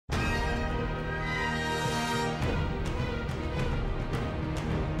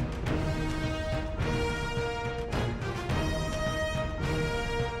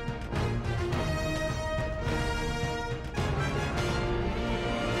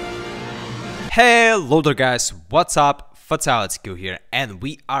Hello there guys, what's up? Fatality here, and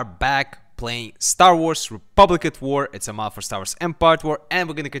we are back playing Star Wars Republic at War. It's a mod for Star Wars Empire at War, and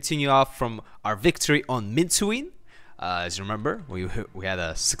we're gonna continue off from our victory on Mintuin. As you remember, we had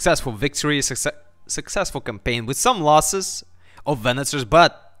a successful victory, successful campaign with some losses of Veneters,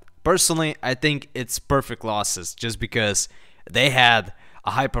 but personally I think it's perfect losses just because they had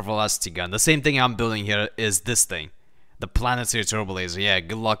a hypervelocity gun. The same thing I'm building here is this thing, the planetary turbo laser. Yeah,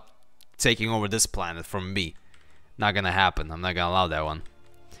 good luck taking over this planet from me. Not gonna happen. I'm not gonna allow that one.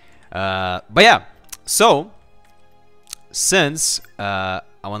 But yeah, so since I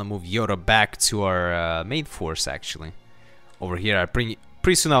want to move Yoda back to our main force, actually, over here, pretty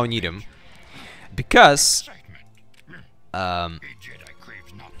soon I'll need him because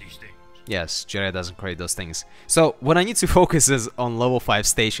yes, Jedi doesn't crave those things. So what I need to focus is on level 5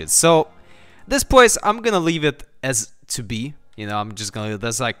 stations. So this place I'm gonna leave it as to be. You know, I'm just gonna.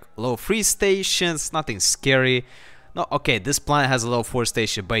 There's like level 3 stations, nothing scary. No, okay, this planet has a level 4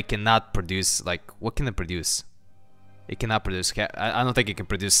 station, but it cannot produce, like, what can it produce? It cannot produce, I don't think it can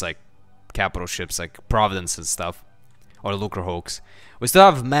produce, like, capital ships, like Providence and stuff. Or Lucre Hoax. We still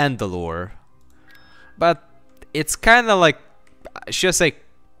have Mandalore. But it's kind of like, should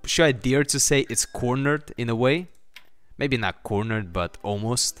I dare to say it's cornered in a way? Maybe not cornered, but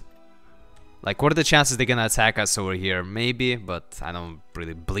almost. Like, what are the chances they're gonna attack us over here? Maybe, but I don't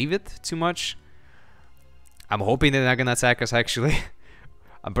really believe it too much. I'm hoping they're not gonna attack us, actually.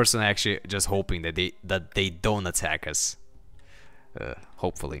 I'm personally actually just hoping that they don't attack us.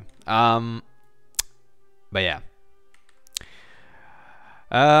 Hopefully. But yeah.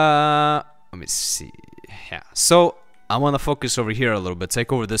 Let me see. Yeah. So I want to focus over here a little bit.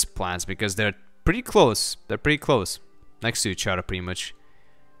 Take over this plants because they're pretty close. They're pretty close, next to each other, pretty much.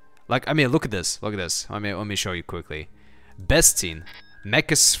 Like, I mean, look at this. Look at this. Let me show you quickly. Bestine,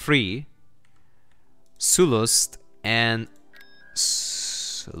 Mechis 3, Sulust, and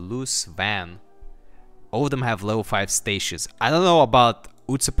Sulus Van. All of them have level 5 stations. I don't know about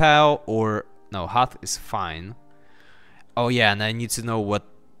Utapau or... No, Hoth is fine. Oh yeah, and I need to know what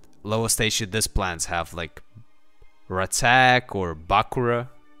level station this plans have. Like, Ratak or Bakura.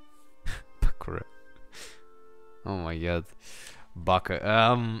 Bakura. Oh my god.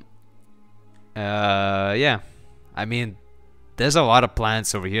 Baka. Yeah. I mean, there's a lot of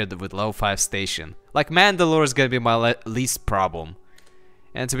planets over here with level 5 station. Like, Mandalore is gonna be my least problem.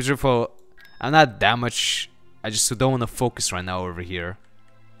 And to be truthful, I'm not that much... I just don't want to focus right now over here.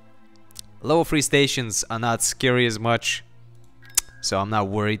 Level 3 stations are not scary as much, so I'm not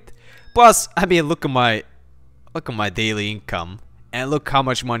worried. Plus, I mean, look at my daily income, and look how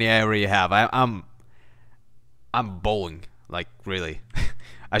much money I already have. I'm bowling, like, really.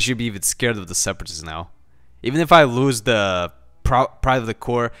 I should be even scared of the Separatists now. Even if I lose the pride of the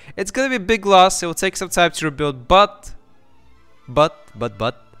core, it's gonna be a big loss. It will take some time to rebuild, but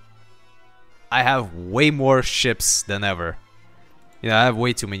I have way more ships than ever. You know, I have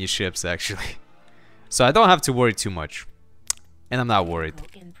way too many ships, actually. So I don't have to worry too much. And I'm not worried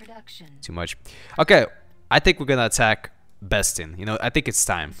too much. Okay, I think we're gonna attack Bestine. You know, I think it's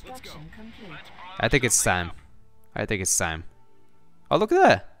time. I think it's time. I think it's time. Oh, look at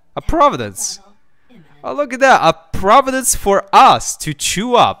that. A Providence. Oh, look at that. A Providence for us to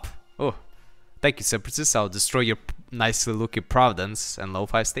chew up. Oh, thank you, Separatists. I'll destroy your nicely looking Providence and low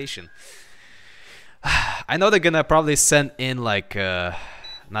 5 station. I know they're gonna probably send in, like,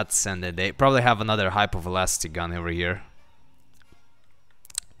 not send it. They probably have another hypervelocity gun over here,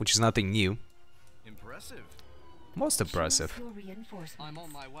 which is nothing new. Impressive. Most impressive. I'm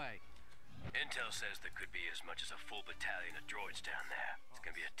on my way. Intel says there could be as much as a full battalion of droids down there. It's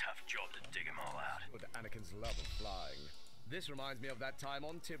gonna be a tough job to dig them all out. With Anakin's love of flying. This reminds me of that time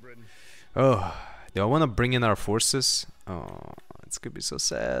on Tibrin. Oh, do I want to bring in our forces? Oh, it's gonna be so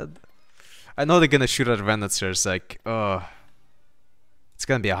sad. I know they're gonna shoot at Veneters, like, oh, it's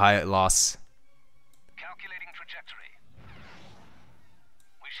gonna be a high loss. Calculating trajectory.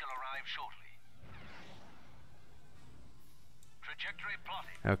 We shall arrive shortly. Trajectory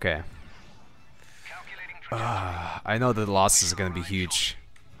plotted. Okay. I know the losses are gonna be huge.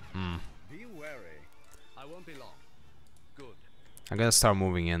 Be wary. I won't be long. Good. I'm gonna start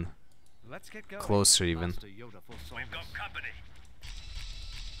moving in. Let's get going. Closer even. We've got company.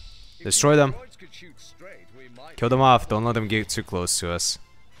 Destroy them. Kill them off. Don't let them get too close to us.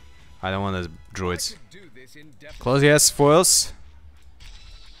 I don't want the droids. Close, yes, foils.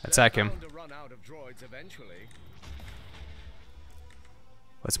 Attack him.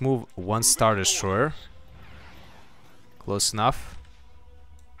 Let's move one Star Destroyer. Close enough.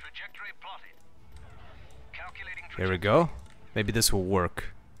 Here we go. Maybe this will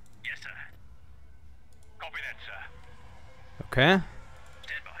work. Yes, sir. Okay.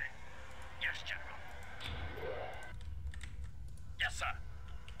 Stand by. Yes, General. Yes, sir.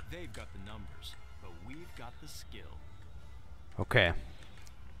 They've got the numbers, but we've got the skill. Okay.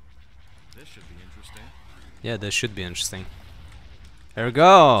 This should be interesting. Yeah, this should be interesting. There we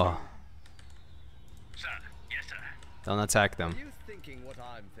go. Sir. Yes, sir. Don't attack them. Are you thinking what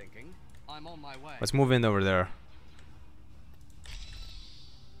I'm thinking? I'm on my way. Let's move in over there.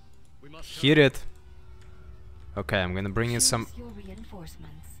 We must Hit it. Okay, I'm gonna bring in some Choose your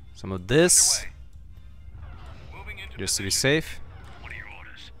reinforcements. of this, Moving into just to be position. safe. What are your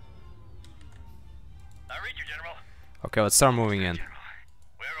orders? I read you, General. Okay, let's start moving in. General.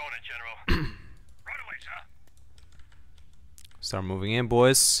 We're on it, General. Right away, sir. Start moving in,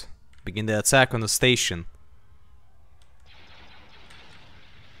 boys. Begin the attack on the station.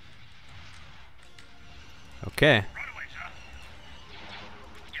 Okay. Right away, sir.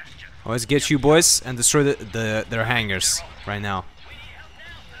 Yes, General. Let's get you boys and destroy their hangars right now.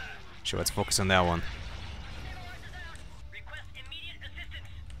 Sure, let's focus on that one. Request immediate assistance.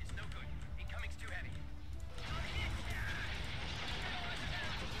 It's no good. Incoming's too heavy.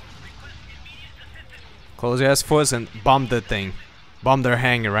 Request immediate assistance. Close your ass for us and bomb that thing. Bomb their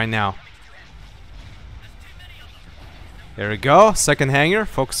hangar right now. There we go. Second hangar.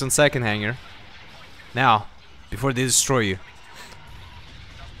 Focus on second hangar. Now, before they destroy you.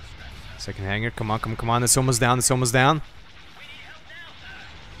 Second hangar. Come on, come on. It's almost down. It's almost down.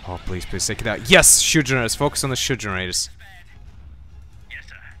 Oh, please, please take it out. Yes! Shoot generators. Focus on the shoot generators. Yes,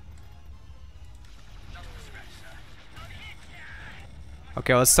 sir.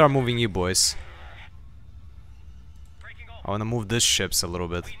 Okay, let's start moving you boys. Breaking off. I want to move these ships a little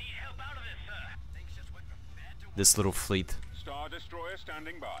bit. We need help out of this, sir. Things just went from bad to This little fleet. Star Destroyer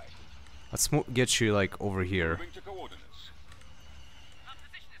standing by. Let's get you like over here. Moving to coordinates. Our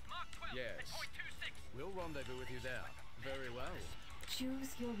position is Mark 12 Yes. at point 26. We'll rendezvous with you there. Very well.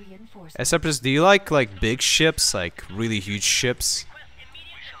 Choose your reinforcements. Cypress, do you like big ships, like really huge ships?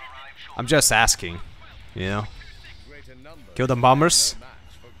 I'm just asking, you know. Greater numbers. Kill the bombers. No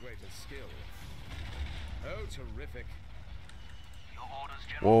match for greater skill. Oh, terrific. Your orders,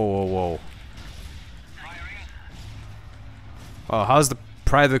 General. Whoa, whoa, whoa. Oh, how's the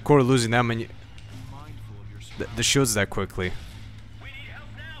private core losing that many? Mindful of your The shields that quickly. We need help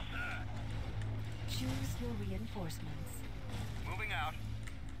now, sir. Choose your reinforcements. Moving out.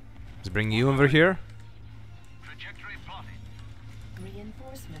 Let's bring you over here. Trajectory plotted.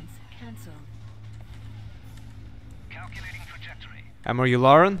 Reinforcements cancelled. Calculating trajectory. Amor, you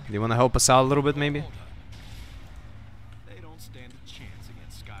Lauren? Do you want to help us out a little bit, maybe? They don't stand a chance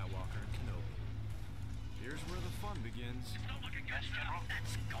against Skywalker and Kenobi. Here's where the fun begins. Not looking good, General.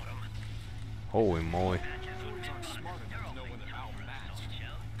 That's got him. Holy moly. Droids aren't smart enough to know when they're outmatched.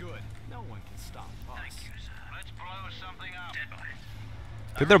 Good. No one can stop us. Let's blow something up. Dead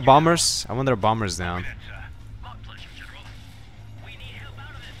by. Get their bombers. I want their bombers down. Sir. My pleasure, General. We need help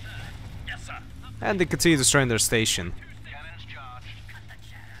out of this, sir. Yes, sir. And they continue destroying their station. Cannons charged.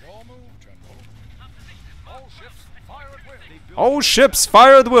 Your move, General. All ships, fire at will. They built Oh, ships,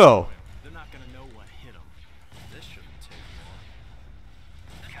 fire at will. They're not gonna know what hit them. This shouldn't take long.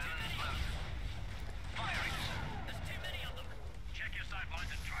 Cannons loaded. Firing, sir. There's too many of them. Check your sight lines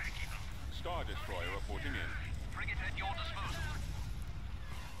and try to keep them. Star Destroyer reporting in. Frigate at your disposal.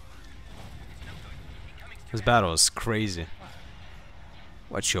 It's no good. Incoming's too This battle is crazy.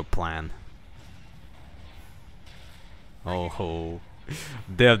 What's your plan? Oh ho.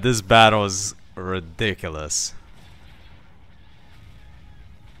 Damn, this battle is ridiculous.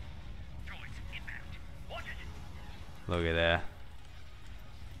 droids inbound. Watch it. Look at that.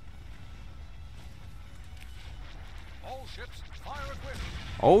 All ships, fire at will.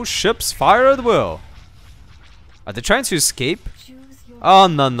 Oh, ships, fire at will. Are they trying to escape? Choose your Oh,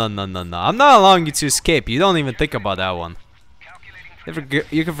 no, no, no, no, no. I'm not allowing you to escape. You don't even think about that one. Calculating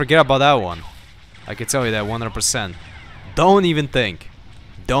You can forget about that one. I can tell you that 100%. Don't even think.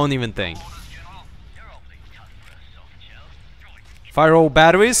 Don't even think. orders, General. You're awfully tough for a soft shell. Droids, Fire all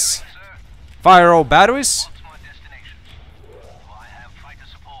batteries. sir. Fire all batteries. What's my destination? I have fighter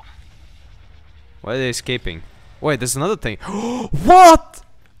support. Why are they escaping? Wait, there's another thing. What?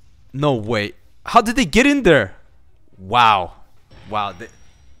 No way. How did they get in there? Wow. Wow.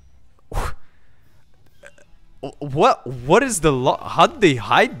 What is the how did they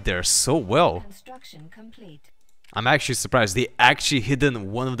hide there so well? construction complete. I'm actually surprised. They actually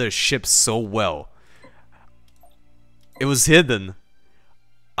hidden one of their ships so well. It was hidden.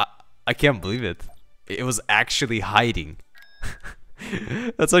 I can't believe it. It was actually hiding.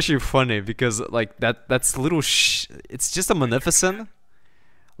 That's actually funny because like that's little it's just a Magnificent.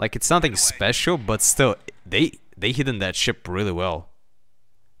 Like it's nothing special, but still they They hidden that ship really well.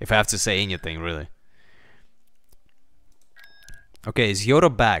 If I have to say anything, really. Okay, is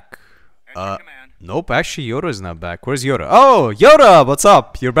Yoda back? Nope, actually Yoda is not back. Where's Yoda? Oh, Yoda, what's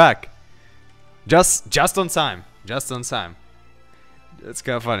up? You're back. Just on time. Just on time. It's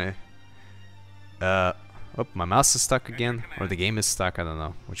kind of funny. Oh, my mouse is stuck again, or the game is stuck. I don't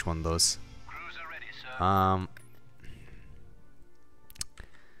know which one of those.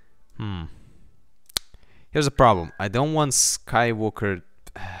 Here's a problem. I don't want Skywalker.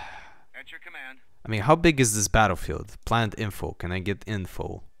 At your command. I mean, how big is this battlefield? Planet info. Can I get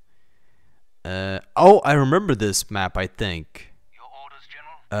info? Oh, I remember this map. I think. Your orders,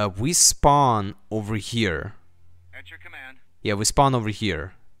 General. We spawn over here. At your command. Yeah, we spawn over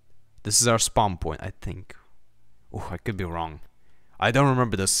here. This is our spawn point, I think. Oh, I could be wrong. I don't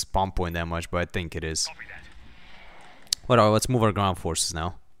remember the spawn point that much, but I think it is. Copy that. Whatever, let's move our ground forces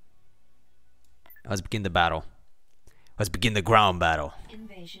now. Let's begin the battle. Let's begin the ground battle.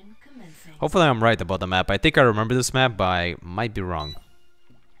 Invasion commencing. Hopefully I'm right about the map. I think I remember this map, but I might be wrong.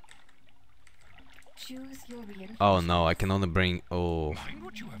 Choose your reinforcements. Oh no, I can only bring... Oh, Mind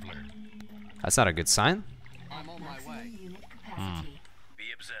what you have learned. that's not a good sign. I'm on my way. Maximum unit capacity. Be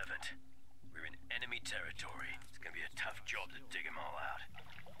observant. We're in enemy territory. It's gonna be a tough job to dig them all out.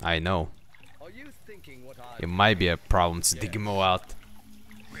 I know. Are you thinking what I It might be a problem to dig them all out.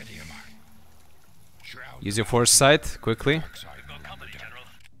 Ready am I. Shroud Use your foresight, quickly. dark side Got beyond company, the dark.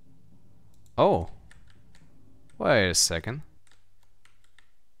 General. Oh. Wait a second.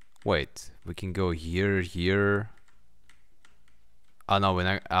 Wait, we can go here, here. Oh no, we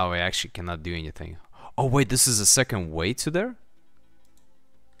not, oh, we actually cannot do anything. Oh wait, this is a second way to there?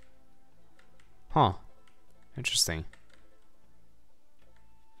 Huh. Interesting.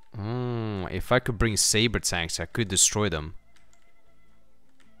 If I could bring saber tanks, I could destroy them.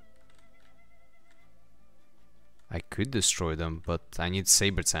 I could destroy them, but I need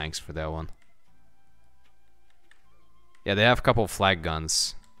saber tanks for that one. Yeah, they have a couple of flag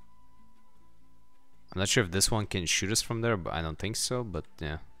guns. I'm not sure if this one can shoot us from there, but I don't think so, but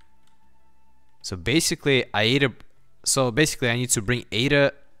yeah. So basically, I need to bring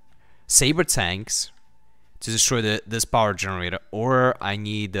 8 saber tanks to destroy this power generator, or I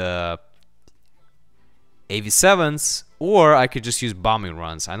need AV7s, or I could just use bombing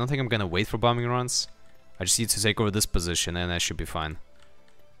runs. I don't think I'm gonna wait for bombing runs. I just need to take over this position and I should be fine.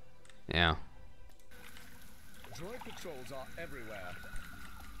 Yeah. Droid patrols are everywhere.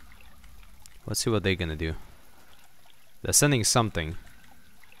 Let's see what they're gonna do. They're sending something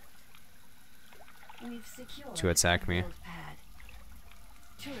We've secured to attack the me. build pad.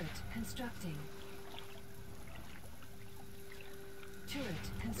 Turret constructing. Turret Ready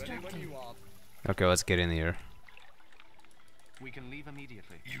when constructing. you are. Okay, let's get in here. We can leave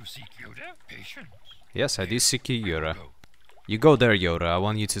immediately. You seek Yoda? Patience. Yes, I do seek you, Yoda. Go. You go there, Yoda. I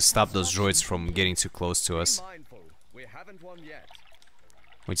want you to stop those droids from getting too close to us. Be mindful. We haven't won yet.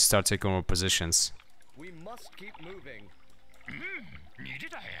 We need to start taking over positions. We must keep moving.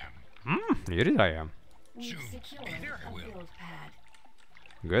 Needed I am. Here I am. We've Soon. secured There I a will. build pad.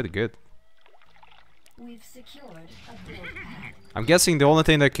 Good, good. We've secured a build pad. I'm guessing the only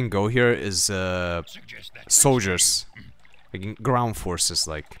thing that can go here is Suggest that. soldiers. Like ground forces,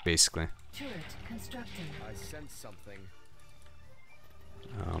 like, basically. Turret constructing. I sense something.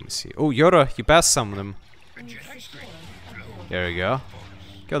 Let me see. Oh, Yoda, you passed some of them. We've Jedi secured strength. a build There we go.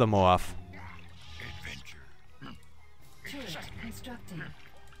 Kill them all off. Adventure. turret constructing.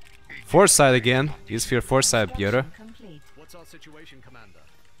 Foresight again. Use for your foresight, Yoda. Construction complete. What's our situation, Commander?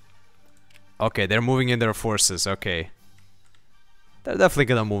 Okay, they're moving in their forces. Okay. They're definitely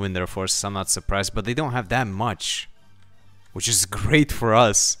gonna move in their forces. I'm not surprised, but they don't have that much. Which is great for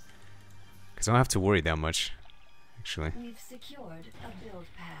us. Because I don't have to worry that much. Actually. We've secured a build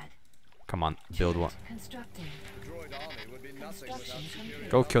pad. Come on, build one. Turret constructing. The droid army would be nothing without Construction superior. complete.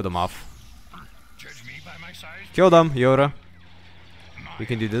 Go kill them off. Judge me by my size. Kill them, Yoda. My We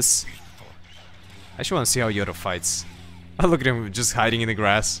can do this. force. I actually want to see how Yoda fights. I look at him just hiding in the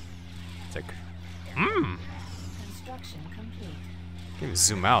grass. It's like, Construction complete. can you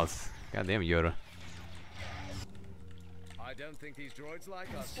zoom out? Goddamn Yoda. I don't think these droids like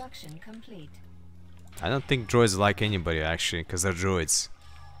us. Construction complete. I don't think droids like anybody actually, because they're droids.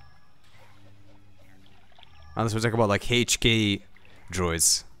 Unless we talk about like HK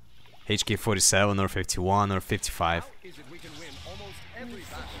droids. HK-47 or 51 or 55. How is it we can win almost every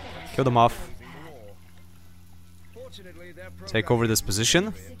battle? Kill them off. in the war? Fortunately, their Take over this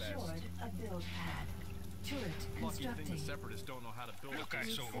position. Secured a build pad. Turret constructing. Separatists don't know how to build Look, I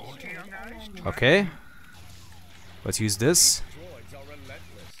so old, young eyes. Okay. Let's use this. droids are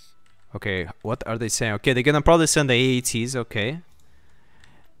relentless. Okay, what are they saying? Okay, they're gonna probably send the AATs, okay.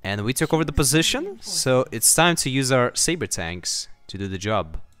 And we took over the position, so it's time to use our saber tanks to do the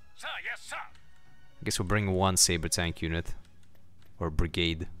job. Sir, yes, sir. I guess we'll bring one saber tank unit. Or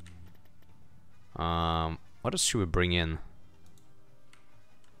brigade. What else should we bring in?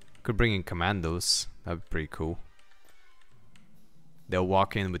 Could bring in commandos. That'd be pretty cool. They'll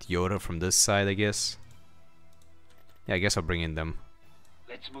walk in with Yoda from this side, I guess. Yeah, I guess I'll bring in them.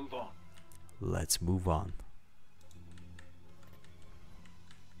 Let's move on. Let's move on.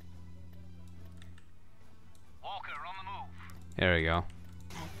 Walker on the move. There we go.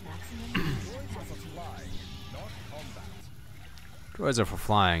 At maximum capacity. Droids are for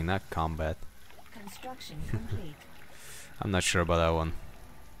flying, not combat. Construction complete. I'm not sure about that one.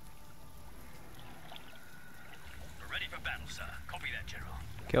 We're ready for battle, sir. Copy that, General.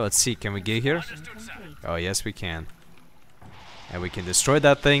 Okay, let's see. Can we get here? Understood, sir. Complete. Oh, yes, we can. And we can destroy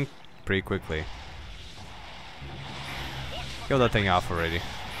that thing pretty quickly. Kill that thing off already.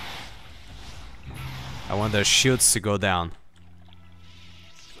 I want their shields to go down.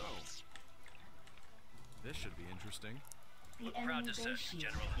 So, this should be interesting. The Proud enemy to serve base you,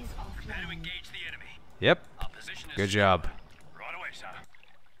 shield General. is Prepare to offline. engage the enemy. Yep, Our position is good job. Right away, sir.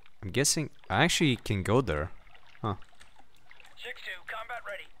 I'm guessing I actually can go there. Huh. 6-2, combat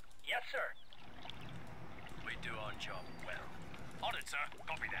ready. Yes, sir. We do our job well. On it, sir.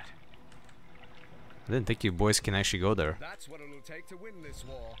 Copy that. I didn't think you boys can actually go there. That's what it'll take to win this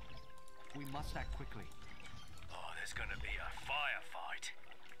war. We must act quickly. Oh, there's gonna be a firefight.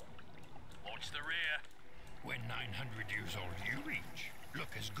 Watch the rear. When 900 years old you reach, look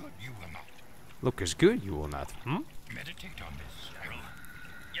as good you will not. Look as good, you will not. Hmm? Meditate on this, General.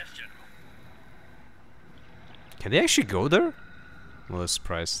 Yes, General. Can they actually go there? I'm a little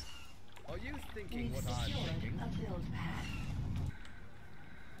surprised. Are you thinking We've what I'm secured thinking? a build pad.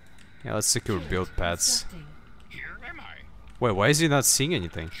 Yeah, let's secure Turret build pads. constructing. Here am I. Wait, why is he not seeing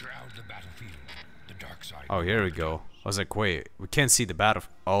anything? Shroud the battlefield. The dark side. Oh, here we go. I was like, wait, we can't see the battle.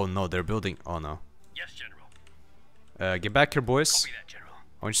 Oh no, they're building. Oh no. Yes, General. Get back here, boys. Copy that, General.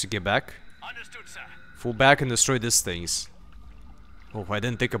 I want you to get back. Understood, sir. Fall back and destroy these things. Oh, I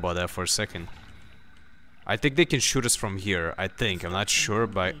didn't think about that for a second. I think they can shoot us from here. I think. I'm not sure,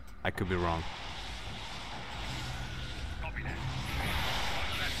 but I could be wrong. Copy that.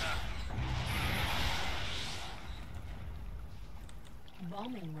 Roger that, sir.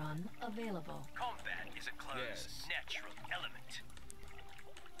 Bombing run available. Combat is a close, Yes. natural element.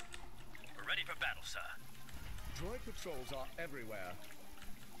 We're ready for battle, sir. Droid patrols are everywhere.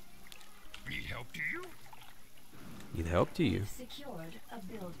 Need help, do you? Need help, do you? We've secured a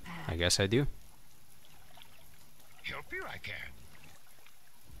build pad. I guess I do. Help you I can.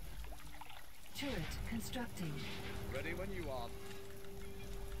 Turret constructing. Ready when you are.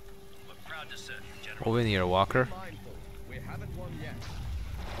 We're proud to serve you, General. Move in here, Walker. Mindful. We haven't won yet.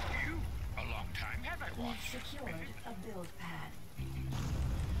 You? A long time have I We've watched. secured a build pad.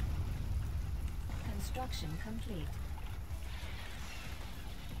 Construction complete.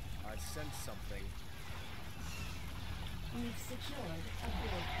 I sense something. We've secured a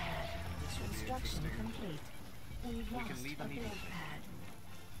build pad. Construction complete. We've lost leave a build immediately. pad.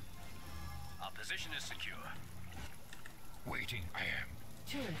 Our position is secure. Waiting, I am.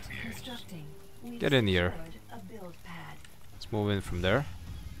 Turret Yes. constructing. We've Get in here. secured a build pad. Let's move in from there.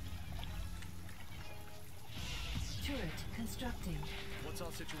 Turret constructing. What's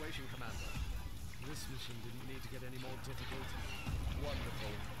our situation, Commander? This mission didn't need to get any more difficult. Wonderful.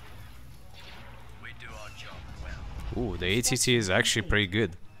 We do our job well. Ooh, the ATT is actually pretty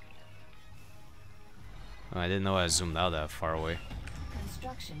good. Oh, I didn't know I zoomed out that far away.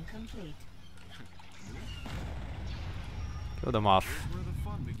 Construction complete. Kill them off. Here's where the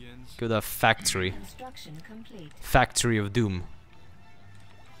fun begins. Kill the factory. Construction complete. Factory of Doom.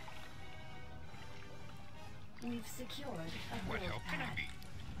 We've secured a What build help can I pad. be?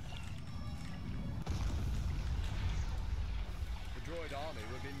 The droid army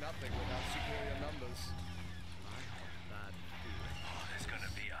would be nothing without superior numbers. I have a bad feeling. Oh, there's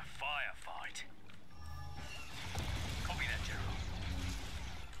gonna be a firefight. Copy that, General.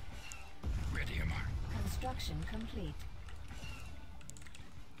 Ready am I. Construction complete.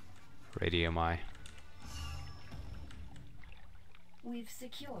 Ready am I. We've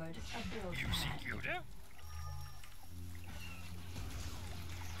secured a build You pad. seek Yoda?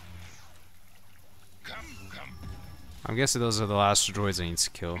 Come, come. I'm guessing those are the last droids I need to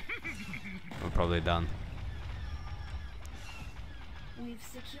kill. We're probably done. We've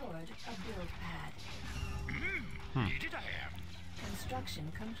secured a build pad. Needed I am.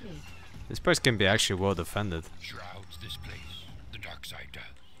 Construction complete. This place can be actually well defended. Shrouds this place. The dark side does.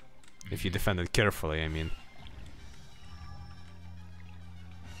 If you defend it carefully, I mean.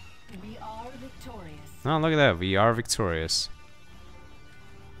 We are victorious. Oh, look at that. We are victorious.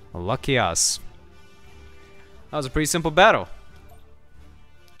 Lucky us. That was a pretty simple battle.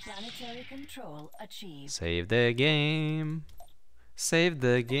 Planetary control achieved. Save the game. Save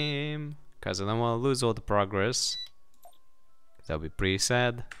the game. Because I don't want to lose all the progress. That would be pretty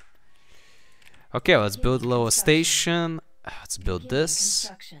sad. Okay, let's build lower station. Let's build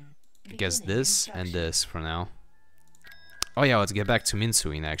this. I guess this and this for now. Oh yeah, let's get back to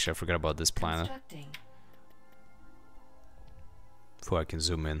Minsuin. Actually, I forgot about this planet. Before I can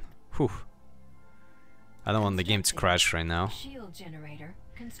zoom in. Whew. I don't want the game to crash right now. Shield generator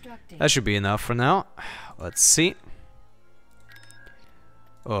constructing. That should be enough for now. Let's see.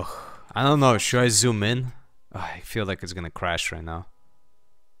 Ugh. I don't know. Should I zoom in? Ugh, I feel like it's gonna crash right now.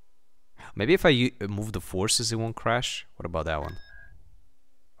 Maybe if I move the forces, it won't crash. What about that one?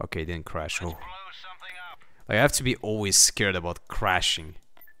 Okay, it didn't crash. Oh. Like, I have to be always scared about crashing.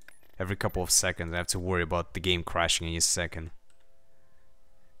 Every couple of seconds, I have to worry about the game crashing in a second.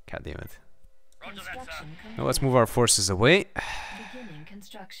 God damn it. Now let's move our forces away. Beginning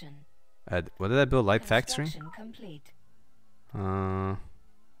construction. What did I build? Light factory? Complete. I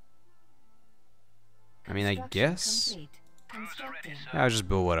mean, I guess. Yeah, I'll just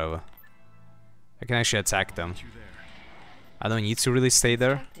build whatever. I can actually attack them. I don't need to really stay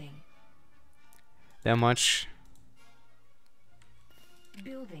there that much.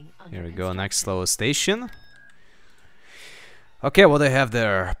 Here we go, next slowest station. Okay, well, they have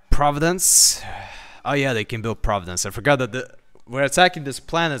their Providence. Oh yeah, they can build Providence. I forgot that we're attacking these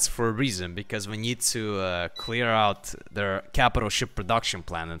planets for a reason, because we need to clear out their capital ship production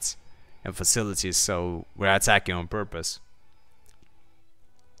planets and facilities, so we're attacking on purpose.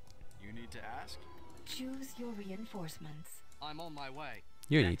 You need to ask? Choose your reinforcements. I'm on my way.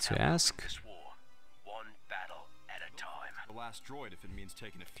 You need to ask. This war, one battle at a time. The last droid if it means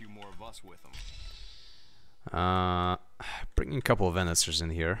taking a few more of us with them. Bringing a couple of Venecers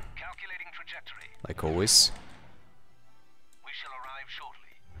in here, Calculating trajectory. like always. We shall arrive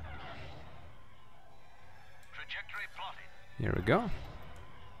shortly. Trajectory plotted. Here we go.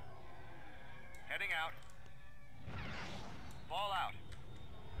 Heading out. Fall out.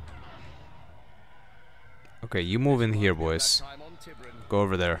 Okay, you move in here, boys. Go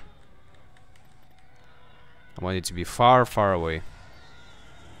over there. I want you to be far, far away.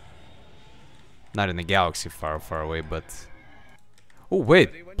 Not in the galaxy far, far away, but... Oh,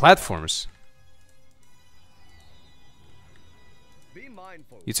 wait! Platforms!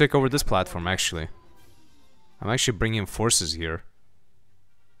 You take over this platform, actually. I'm actually bringing forces here.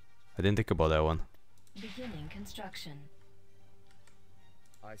 I didn't think about that one. Beginning construction.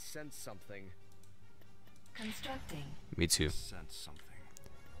 I sense something. Constructing. Me too. Sense something.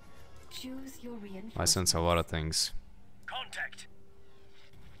 Choose your reinforcements. I sense a lot of things. Contact.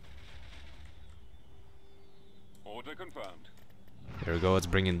 Order confirmed. Here we go, let's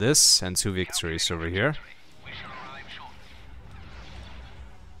bring in this and 2 victories over here. We shall arrive shortly.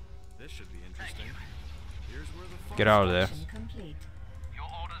 This should be interesting. Here's where the fun Get out of there. Construction complete. Your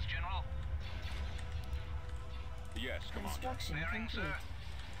orders, General. Yes, come on. Construction Bearing, complete. sir.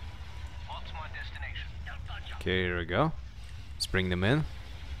 What's my destination? Okay, here we go. Let's bring them in.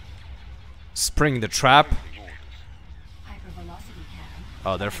 Spring the trap. Hypervelocity cannon.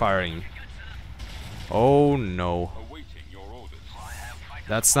 Oh, they're firing. Oh no. Awaiting your orders.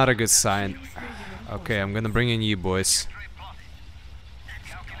 That's not a good sign. Okay, I'm gonna bring in you boys.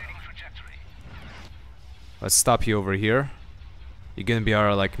 Calculating trajectory. Let's stop you over here. You're gonna be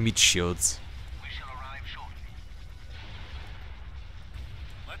our, like, meat shields. We shall arrive shortly.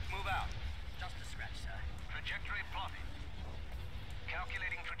 Let's move out. Just a scratch, sir. Trajectory plotted.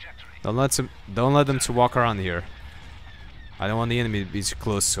 Calculating trajectory. Don't let them to walk around here. I don't want the enemy to be too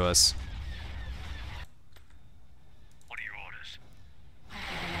close to us. What are your orders?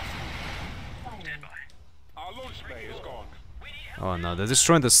 Firing. Our launch bay is gone. Oh no, they're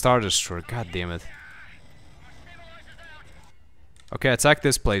destroying the Star Destroyer. God damn it. Okay, attack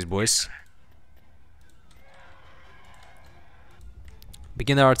this place, boys.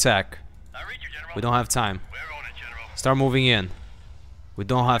 Begin our attack. I read you, General. We don't have time. We're on it, General. Start moving in. We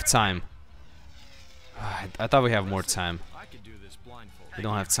don't have time. I thought we have more time. I could do this blindfolded. We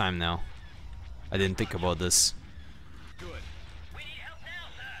don't have time now. I didn't think about this. Good. We need help now,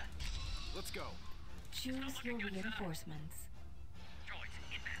 sir. Let's go. Choose your reinforcements. Droids,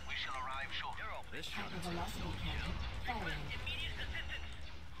 we shall arrive shortly. This should Hypervelocity cannon. Firing.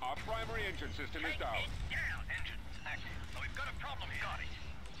 Our primary engine system is down. Down. Engines active. Oh, we've got a problem here. Got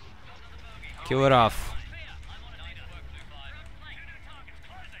it. Kill it off.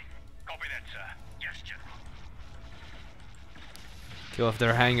 sir. Yes, General. Kill off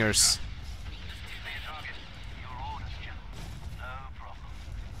their hangars. Be a target. Your orders, General. No problem.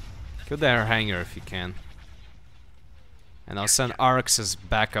 Kill their hangar if you can. And I'll send Arx as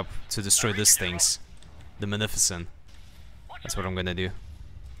backup to destroy these things. The Magnificent. That's what I'm gonna do.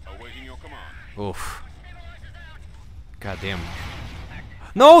 Awaiting your command. Oof. God damn.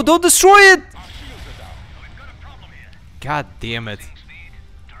 No, don't destroy it! We've got a problem here. God damn it. Speed.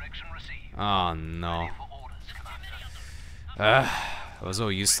 Direction received. Oh no. For orders, Commander. It was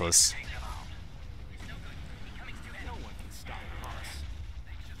all useless. No one can stop us.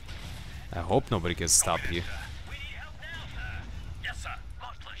 I hope nobody can stop you. We need help now, sir. Yes, sir.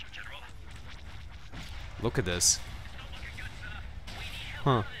 Most pleasure, General. Look at this. Not looking good, sir. We need help.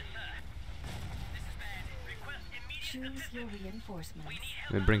 Huh. This is bad. Request immediate Choose your reinforcements.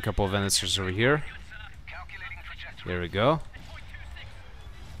 Let me bring a couple of Venecers over here. calculating trajectory. There we go.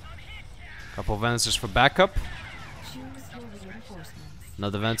 Couple of Venecers for backup. Choose your reinforcements.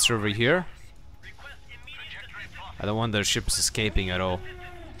 Another Venecer over here. I don't want their ships escaping at all.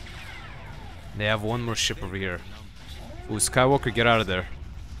 They have one more ship over here. Ooh, Skywalker, get out of there.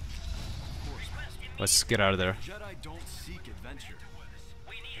 Let's get out of there. Jedi don't seek adventure.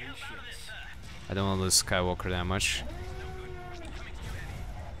 Patience. I don't want to lose Skywalker that much.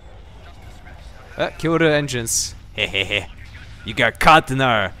 Kill the engines. Hehehe. You got caught in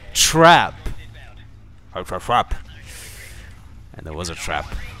our trap. Our trap. And there was a trap.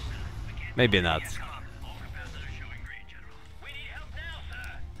 Maybe not.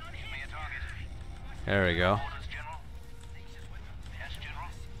 There we go.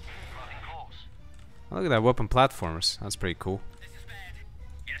 Oh, look at that weapon platforms. That's pretty cool.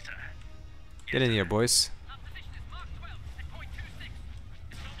 Get in here, boys.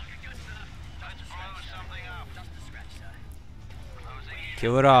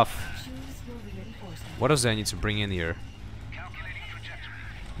 Kill it off. Choose your reinforcements. What else do I need to bring in here?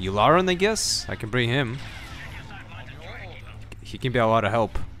 Yularen, I guess? I can bring him. He can be a lot of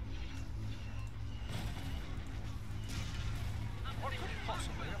help.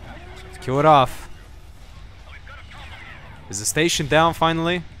 Kill it off. Is the station down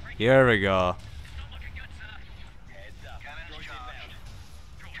finally? Here we go.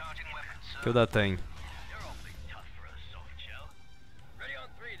 Kill that thing.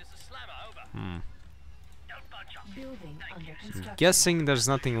 Building under construction. Guessing there's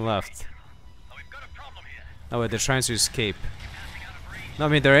nothing left. Oh wait, they're trying to escape. No, I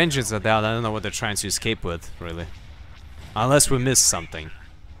mean their engines are down. I don't know what they're trying to escape with, really. Unless we missed something.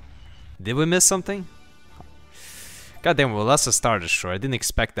 Did we miss something? God damn, well that's a Star Destroyer. I didn't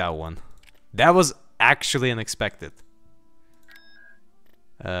expect that one. That was actually unexpected.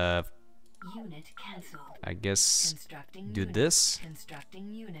 Unit cancelled. I guess Constructing do unit. this. Constructing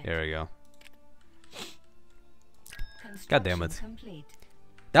unit. There we go. God damn it. Construction complete.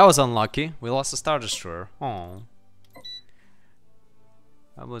 That was unlucky. We lost a Star Destroyer. Oh,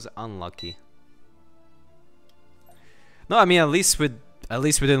 that was unlucky. No, I mean at least we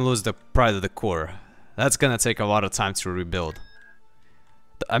didn't lose the Pride of the Core. That's gonna take a lot of time to rebuild.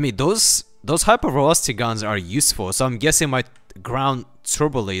 I mean those hyper-velocity guns are useful, so I'm guessing my ground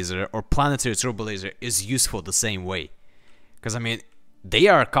turbo laser or planetary turbo laser is useful the same way. Because I mean they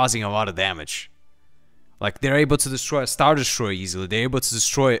are causing a lot of damage. Like they're able to destroy a Star Destroyer easily. They're able to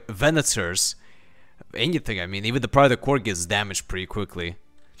destroy Venators. Anything. I mean, even the Pride of the Core gets damaged pretty quickly.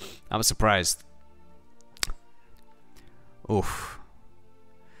 I'm surprised. Oof.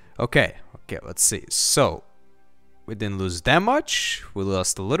 Okay. Okay. Let's see. So we didn't lose that much. We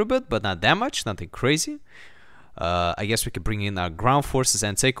lost a little bit, but not that much. Nothing crazy. I guess we could bring in our ground forces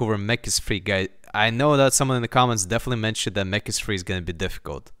and take over Mechis Free, guys. I know that someone in the comments definitely mentioned that Mechis Free is gonna be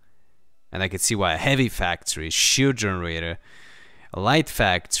difficult. And I can see why. A heavy factory, shield generator, a light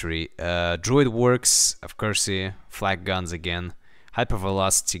factory, droid works, of course, here, flak guns again,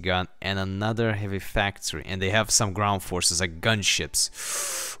 hypervelocity gun, and another heavy factory. And they have some ground forces like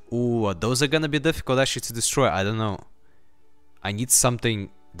gunships. Ooh, those are gonna be difficult actually to destroy. I don't know. I need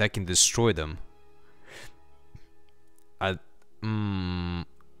something that can destroy them.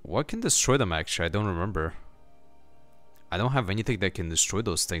 What can destroy them actually? I don't remember. I don't have anything that can destroy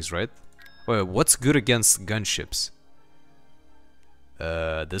those things, right? Wait, what's good against gunships?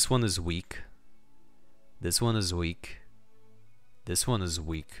 This one is weak. This one is weak. This one is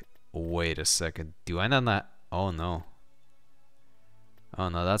weak. Wait a second. Do I not? Oh no. Oh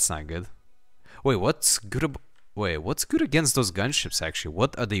no, that's not good. Wait, what's good? Wait, what's good against those gunships actually?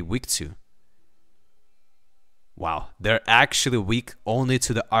 What are they weak to? Wow, they're actually weak only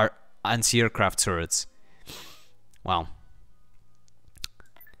to the anti-aircraft turrets. Wow.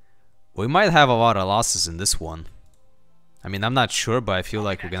 We might have a lot of losses in this one. I mean, I'm not sure, but I feel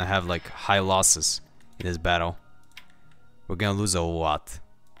like we're gonna have like high losses in this battle. We're gonna lose a lot.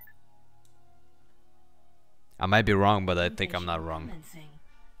 I might be wrong, but I think I'm not wrong.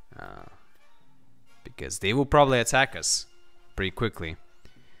 Because they will probably attack us pretty quickly.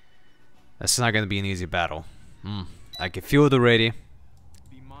 That's not gonna be an easy battle. I can feel it already.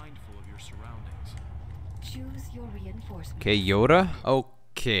 Be mindful of your surroundings. Choose your reinforcements. Okay, Yoda.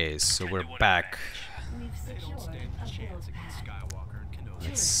 Okay, so we're back. We've secured a build pad. Skywalker and Kenobi.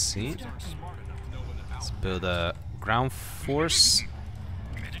 Let's see. Constructing. Let's build a ground force.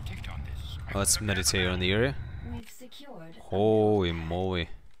 Meditate on this. Let's meditate on the area. We've secured a Holy build pad. moly.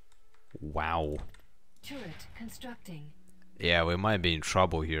 Wow. Turret constructing. Yeah, we might be in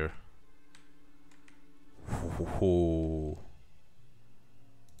trouble here. Oh.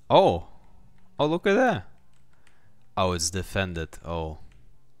 Oh, look at that. Oh, it's defended. Oh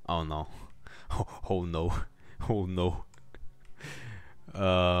no. Oh no. Oh no.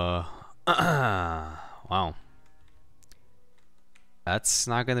 Wow. That's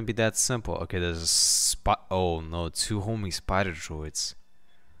not gonna be that simple. Okay, there's a spot. Oh no, 2 homing spider droids.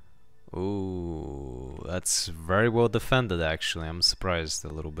 Ooh, that's very well defended actually. I'm surprised a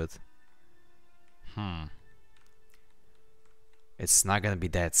little bit. It's not gonna be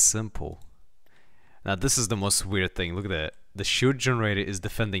that simple. Now this is the most weird thing. Look at that. The shield generator is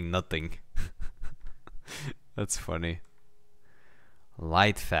defending nothing. That's funny.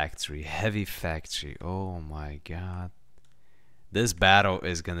 Light factory, heavy factory. Oh my god. This battle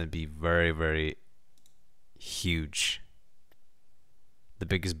is gonna be very, very huge. The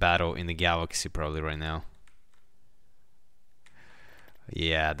biggest battle in the galaxy probably right now.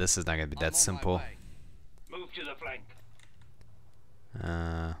 Yeah, this is not gonna be that simple. Move to the flank.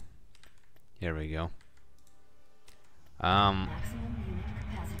 Here we go. Maximum unit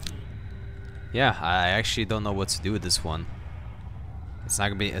capacity. Yeah, I actually don't know what to do with this one. It's not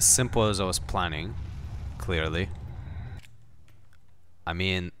gonna be as simple as I was planning, clearly. I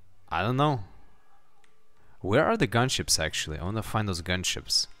mean, I don't know. Where are the gunships actually? I wanna find those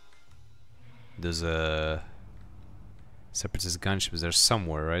gunships. There's a separatist gunships. There's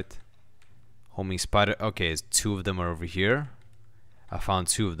somewhere, right? Homing spider. Okay, 2 of them are over here. I found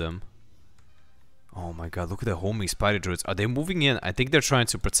 2 of them. Oh my god, look at the homing spider droids. Are they moving in? I think they're trying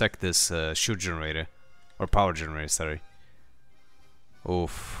to protect this shield generator. Or power generator, sorry.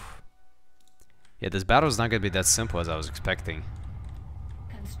 Oof. Yeah, this battle is not gonna be that simple as I was expecting.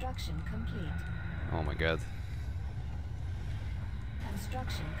 Construction complete. Oh my god.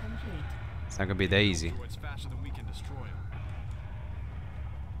 Construction complete. It's not gonna be that easy. Droids faster than we can destroy 'em.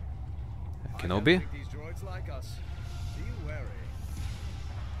 I don't Kenobi? think these droids like us. Be wary.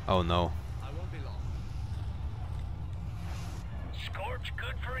 Oh no. I won't be long. Scorch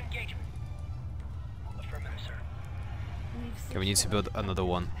good for engagement. Affirmative, sir. We've Okay, we need to build secured a another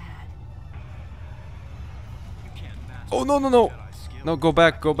one. build pad. You can't match Oh no no no! Jedi skill. No, go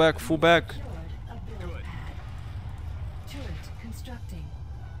back, full back. Secured a build pad. Turret constructing.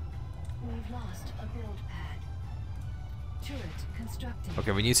 We've lost a build pad. Turret constructing.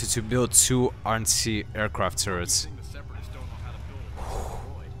 Okay, we need to build 2 RNC aircraft turrets. The Separatists don't know how to build a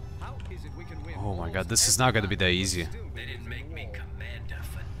droid. How is it we can win? Oh my god, this is not gonna be that easy. They didn't make me commander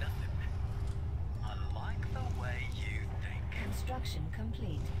for nothing. I like the way you think. Construction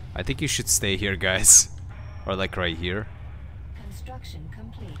complete. I think you should stay here, guys. Or like right here. Construction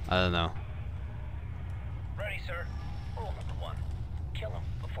complete. I don't know. Ready, sir. Rule number 1. Kill them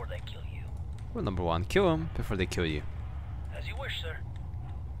before they kill you. Rule number 1, kill them before they kill you. As you wish, sir.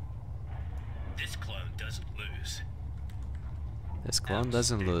 This clone doesn't lose. This clone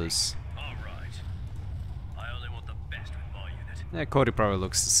doesn't lose. All right. I only want the best with my unit. Yeah, Cody probably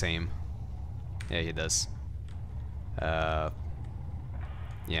looks the same. Yeah, he does.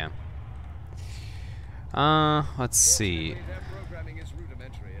 Yeah. Let's see. Their programming is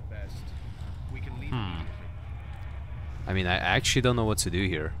rudimentary at best. We can leave immediately. I mean, I actually don't know what to do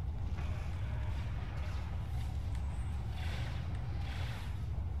here.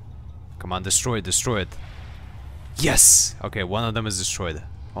 Come on, destroy it, destroy it. Yes! Okay, one of them is destroyed.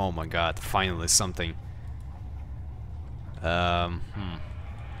 Oh my god, finally something. I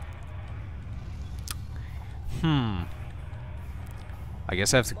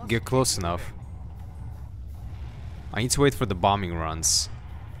guess I have to get close enough. I need to wait for the bombing runs.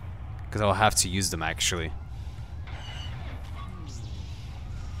 Because I'll have to use them actually.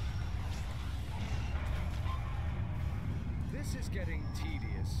 This is getting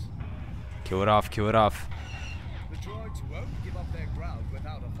tedious. Kill it off, kill it off. The droids won't give up their ground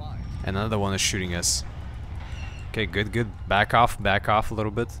without a fight. And another one is shooting us. Okay, good, good. Back off a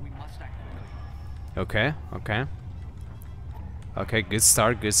little bit. We must act Okay, okay. Okay, good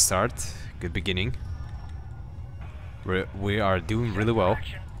start, good start. Good beginning. We are doing really well.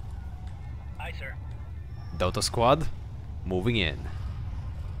 Aye, sir. Delta Squad, moving in.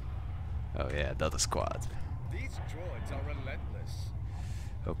 Oh yeah, Delta Squad. These droids are relentless.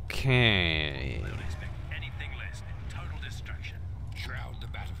 Okay. Don't expect anything less than total destruction. Shroud the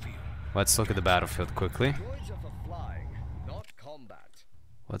battlefield. Let's look at the battlefield quickly. Droids are for flying, not combat.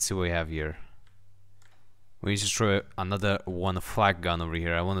 Let's see what we have here. We need to destroy another one flag gun over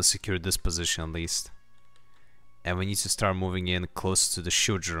here. I want to secure this position at least. And we need to start moving in close to the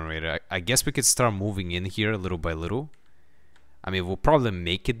shield generator. I guess we could start moving in here little by little. I mean, we'll probably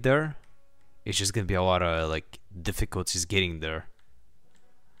make it there. It's just gonna be a lot of like difficulties getting there.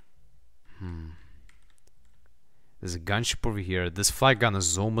 There's a gunship over here. This flag gun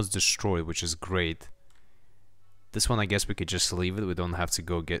is almost destroyed, which is great. This one, I guess we could just leave it. We don't have to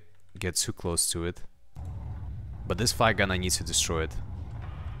go get too close to it. But this flag gun, I need to destroy it.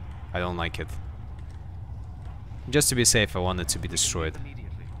 I don't like it. Just to be safe, I want it to be destroyed.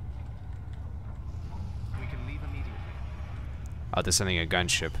 Immediately. We can leave immediately. Oh, they're sending a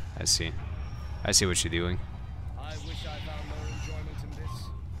gunship. I see. I see what you're doing. I wish I found more enjoyment in this.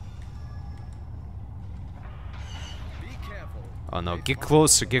 Be careful. Oh no, get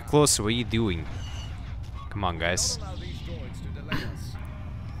closer, get closer. What are you doing? Come on, guys. Don't allow these droids to delay us.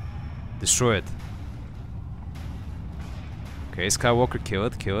 Destroy it. Okay, Skywalker, kill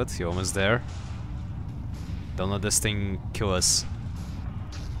it, kill it. You're almost there. Don't let this thing kill us.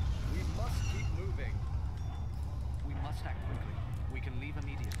 We must keep moving. We must act quickly. We can leave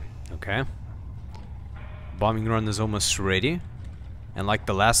immediately. Okay. Bombing run is almost ready. And like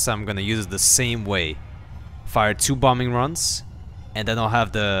the last time, I'm gonna use it the same way. Fire 2 bombing runs. And then I'll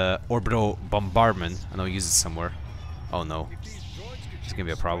have the orbital bombardment. And I'll use it somewhere. Oh no. If these droids could It's gonna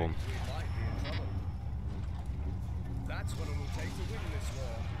be a shoot problem. straight, we might be in trouble. That's what it will take to win this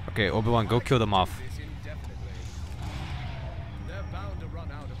war. Okay, Obi-Wan, go kill them off. This indefinitely. They're bound to run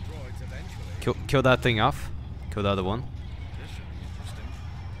out of droids eventually. Kill that thing off. Kill the other one. This should be interesting.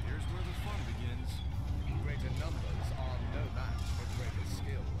 Here's where the fun begins. Greater numbers are no match for greater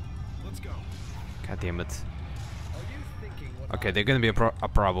skill. Let's go. God damn it. Are you thinking what Okay, I they're gonna be a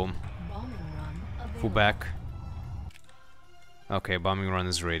problem. Bombing run available. Full back. Okay, bombing run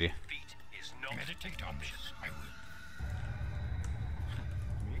is ready. Feet is not Meditate on this. I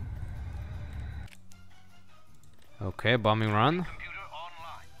will. Okay, bombing run. computer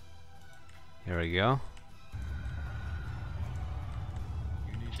online. Here we go.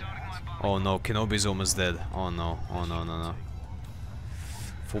 you need to Starting my bomb. Oh no, Kenobi's almost dead. Oh no, oh no, no, no.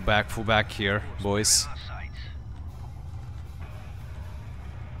 Full back here, boys. Our sights.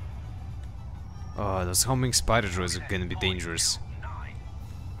 Oh, those homing spider droids are gonna be dangerous. 9.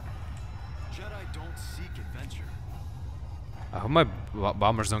 Jedi don't seek adventure. I hope my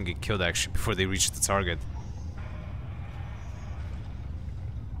bombers don't get killed actually before they reach the target.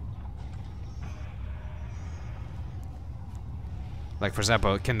 Like for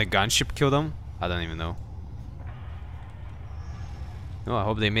example, can the gunship kill them? I don't even know. No, I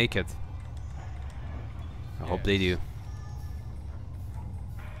hope they make it. I hope they do.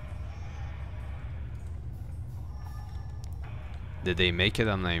 Did they make it?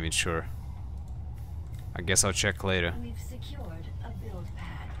 I'm not even sure. I guess I'll check later. We've secured a build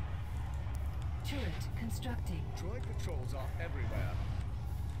pad. Turret constructing. Droid patrols are everywhere.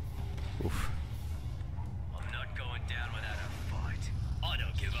 Oof. I'm not going down without a fight. I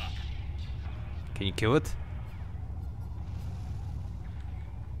don't give up. Can you kill it?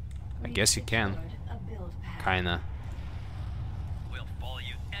 I We've guess you can. secured a build pad. Kinda. We'll follow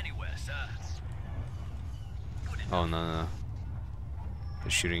you anywhere, sir. Good enough. Oh no, no, no. They're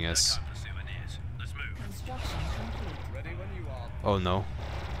shooting us. Time for souvenirs. Let's move. Construction complete. Ready when you are. Oh no.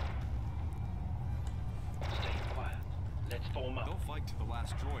 Stay quiet. Let's form up. They'll fight to the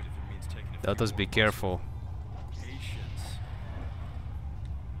last droid if it means taking a few Deltas, more be punches. careful. Patience.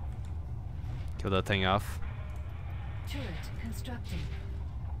 Kill that thing off. Turret constructing.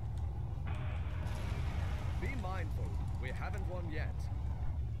 Be mindful. We haven't won yet.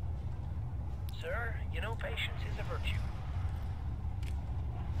 Sir, you know patience is a virtue.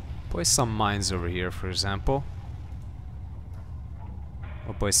 Place some mines over here, for example.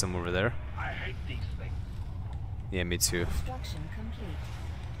 I'll place some over there. I hate these things. Yeah, me too. Construction complete.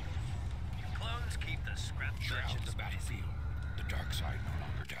 Clones keep the scrap Shroud merchants the battlefield. The dark side no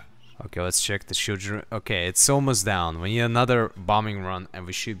longer does. Okay, let's check the shield. Okay, it's almost down. We need another bombing run, and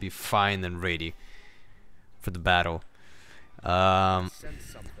we should be fine and ready for the battle. Sense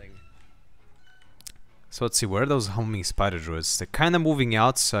something. So let's see, where are those homing spider droids? They're kind of moving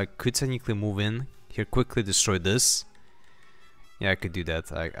out, so I could technically move in Here, quickly destroy this. Yeah, I could do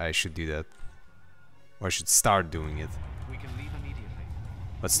that. I should do that. Or I should start doing it. We can leave immediately.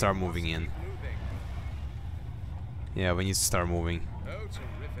 Let's start moving in. Keep moving. Yeah, we need to start moving. Oh,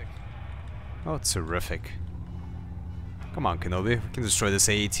 terrific. Oh, terrific. Come on, Kenobi. We can destroy this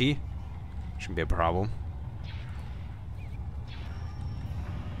AAT. Shouldn't be a problem.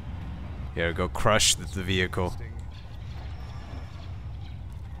 Here, go crush the vehicle. Interesting.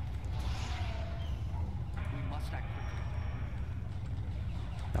 We must act quickly.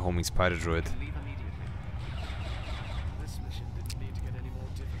 The homing spider droid. Leave immediately. This mission didn't need to get any more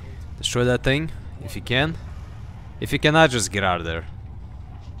difficult. Destroy that thing, if you can. If you cannot, just get out of there.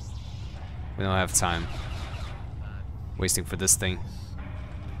 We don't have time. Wasting for this thing.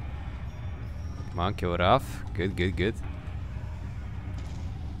 Come on, kill it off. Good, good, good.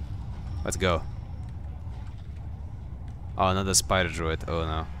 Let's go. Oh, another spider droid. Oh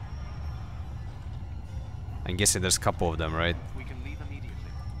no. I'm guessing there's a couple of them, right? We can leave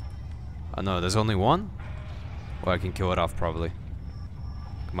immediately. Oh no, there's only one? Well, I can kill it off probably.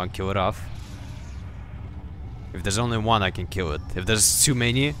 Come on, kill it off. If there's only one, I can kill it. If there's too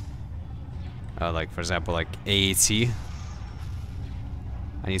many, like for example, like AAT,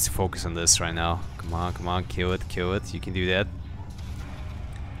 I need to focus on this right now. Come on, kill it, kill it. You can do that.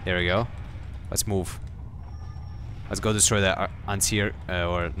 There we go. Let's move. Let's go destroy that anti-air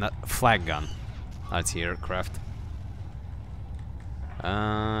or not flag gun, anti-aircraft.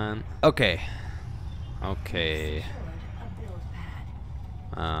 Okay. Okay. Secured a build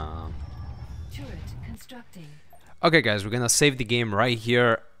pad. Turret constructing. Okay, guys, we're gonna save the game right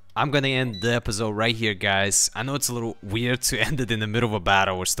here. I'm gonna end the episode right here, guys. I know it's a little weird to end it in the middle of a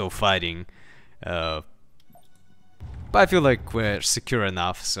battle. We're still fighting. But I feel like we're secure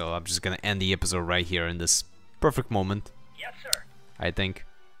enough, so I'm just gonna end the episode right here in this perfect moment, Yes, sir. I think.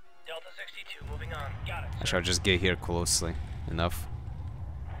 Delta 62, moving on. Got it. I shall just get here closely enough.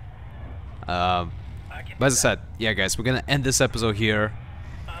 I can But as I said, yeah, guys, we're gonna end this episode here.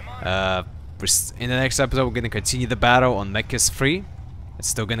 I'm on. In the next episode, we're gonna continue the battle on Mechis 3. It's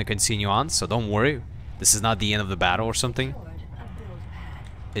still gonna continue on, so don't worry. This is not the end of the battle or something. Secured a build pad.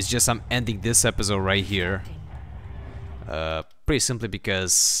 It's just I'm ending this episode right here. Pretty simply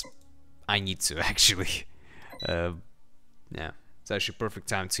because I need to, actually. Yeah, it's actually perfect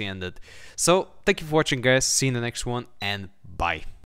time to end it. So, thank you for watching, guys. See you in the next one, and bye.